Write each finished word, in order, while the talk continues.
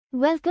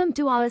Welcome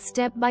to our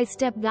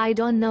step-by-step guide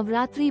on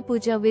Navratri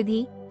Puja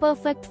Vidhi,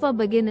 perfect for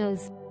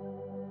beginners.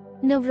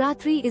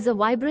 Navratri is a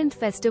vibrant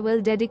festival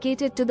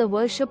dedicated to the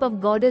worship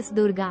of goddess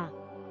Durga.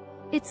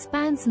 It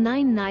spans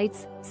 9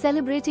 nights,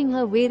 celebrating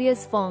her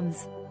various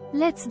forms.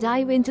 Let's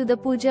dive into the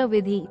Puja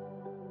Vidhi.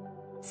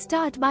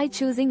 Start by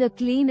choosing a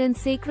clean and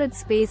sacred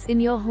space in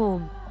your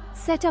home.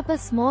 Set up a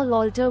small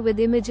altar with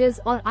images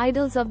or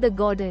idols of the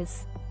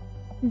goddess.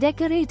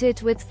 Decorate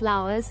it with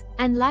flowers,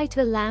 and light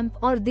a lamp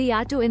or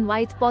diya to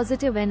invite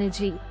positive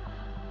energy.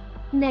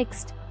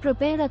 Next,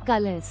 prepare a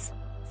kalash.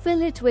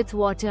 Fill it with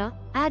water,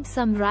 add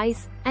some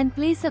rice, and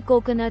place a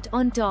coconut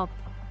on top.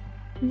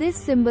 This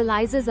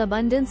symbolizes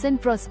abundance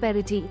and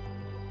prosperity.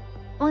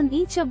 On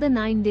each of the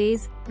 9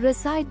 days,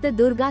 recite the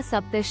Durga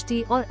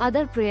Saptashti or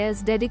other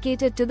prayers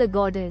dedicated to the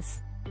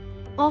goddess.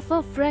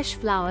 Offer fresh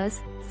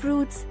flowers,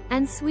 fruits,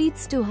 and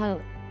sweets to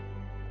her.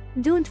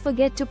 Don't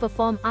forget to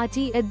perform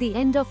aarti at the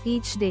end of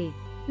each day.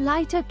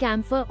 Light a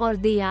camphor or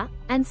diya,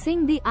 and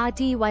sing the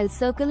aarti while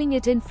circling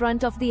it in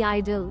front of the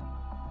idol.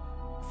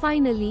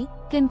 Finally,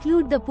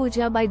 conclude the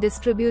puja by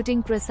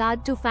distributing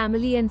prasad to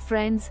family and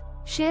friends,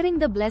 sharing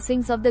the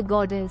blessings of the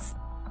goddess.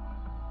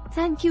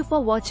 Thank you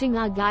for watching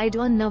our guide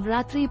on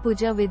Navratri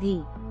Puja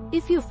Vidhi.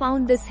 If you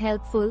found this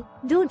helpful,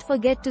 don't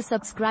forget to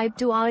subscribe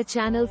to our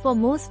channel for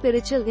more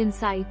spiritual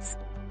insights.